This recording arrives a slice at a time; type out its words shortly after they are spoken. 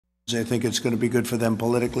I think it's going to be good for them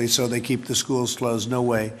politically, so they keep the schools closed. No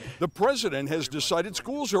way. The president has decided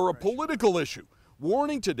schools are a political issue,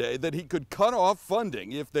 warning today that he could cut off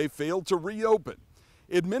funding if they fail to reopen.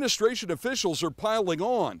 Administration officials are piling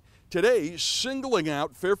on, today singling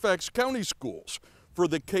out Fairfax County Schools for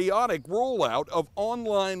the chaotic rollout of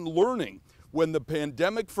online learning when the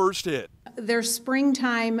pandemic first hit. Their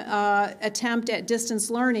springtime attempt at distance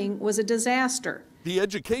learning was a disaster. The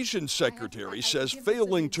education secretary says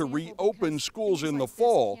failing to reopen schools in the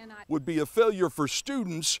fall would be a failure for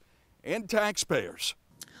students and taxpayers.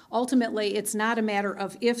 Ultimately, it's not a matter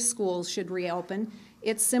of if schools should reopen,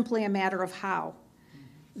 it's simply a matter of how.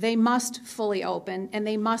 They must fully open and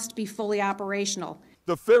they must be fully operational.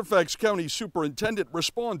 The Fairfax County superintendent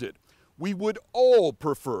responded, "We would all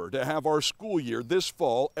prefer to have our school year this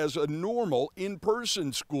fall as a normal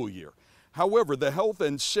in-person school year. However, the health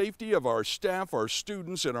and safety of our staff, our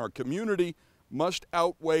students, and our community must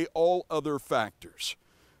outweigh all other factors."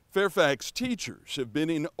 Fairfax teachers have been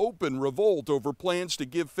in open revolt over plans to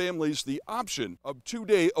give families the option of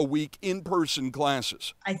 2-day-a-week in-person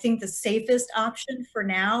classes. I think the safest option for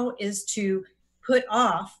now is to put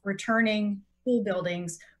off returning school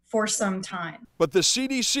buildings for some time. But the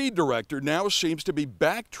CDC director now seems to be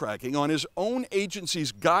backtracking on his own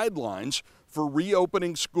agency's guidelines for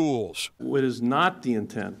reopening schools. What is not the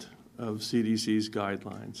intent of CDC's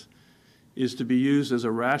guidelines is to be used as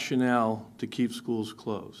a rationale to keep schools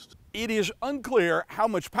closed. It is unclear how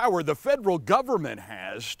much power the federal government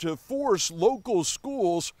has to force local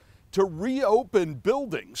schools to reopen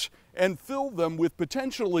buildings and fill them with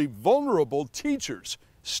potentially vulnerable teachers,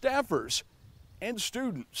 staffers, and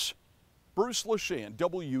students. Bruce LaShan,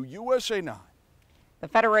 WUSA 9.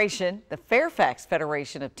 The Fairfax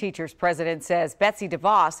Federation of Teachers president says Betsy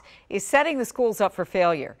DeVos is setting the schools up for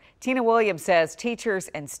failure. Tina Williams says teachers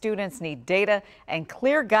and students need data and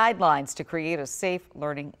clear guidelines to create a safe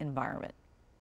learning environment.